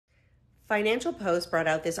Financial Post brought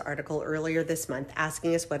out this article earlier this month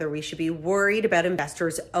asking us whether we should be worried about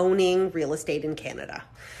investors owning real estate in Canada.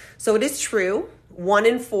 So it is true, 1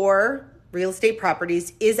 in 4 real estate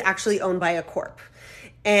properties is actually owned by a corp.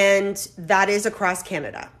 And that is across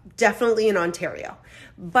Canada, definitely in Ontario.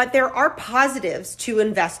 But there are positives to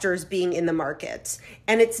investors being in the market.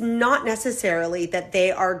 And it's not necessarily that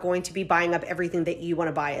they are going to be buying up everything that you want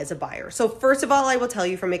to buy as a buyer. So first of all, I will tell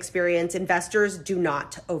you from experience, investors do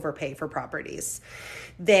not overpay for properties.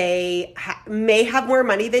 They may have more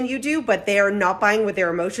money than you do, but they are not buying with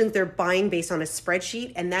their emotions. They're buying based on a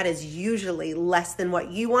spreadsheet. And that is usually less than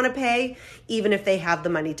what you want to pay, even if they have the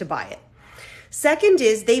money to buy it. Second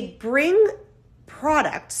is they bring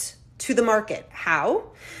products to the market.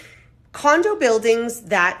 How? Condo buildings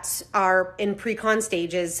that are in pre-con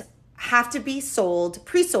stages have to be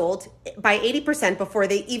pre-sold by 80% before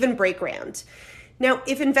they even break ground. Now,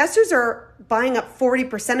 if investors are buying up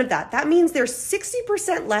 40% of that, that means there's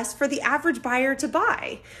 60% less for the average buyer to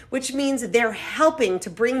buy, which means they're helping to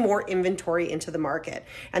bring more inventory into the market.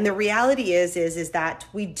 And the reality is that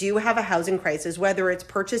we do have a housing crisis, whether it's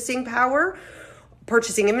purchasing power,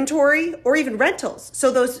 purchasing inventory, or even rentals.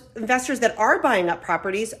 So those investors that are buying up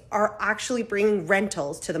properties are actually bringing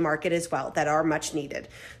rentals to the market as well that are much needed.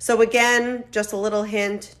 So again, just a little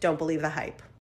hint, don't believe the hype.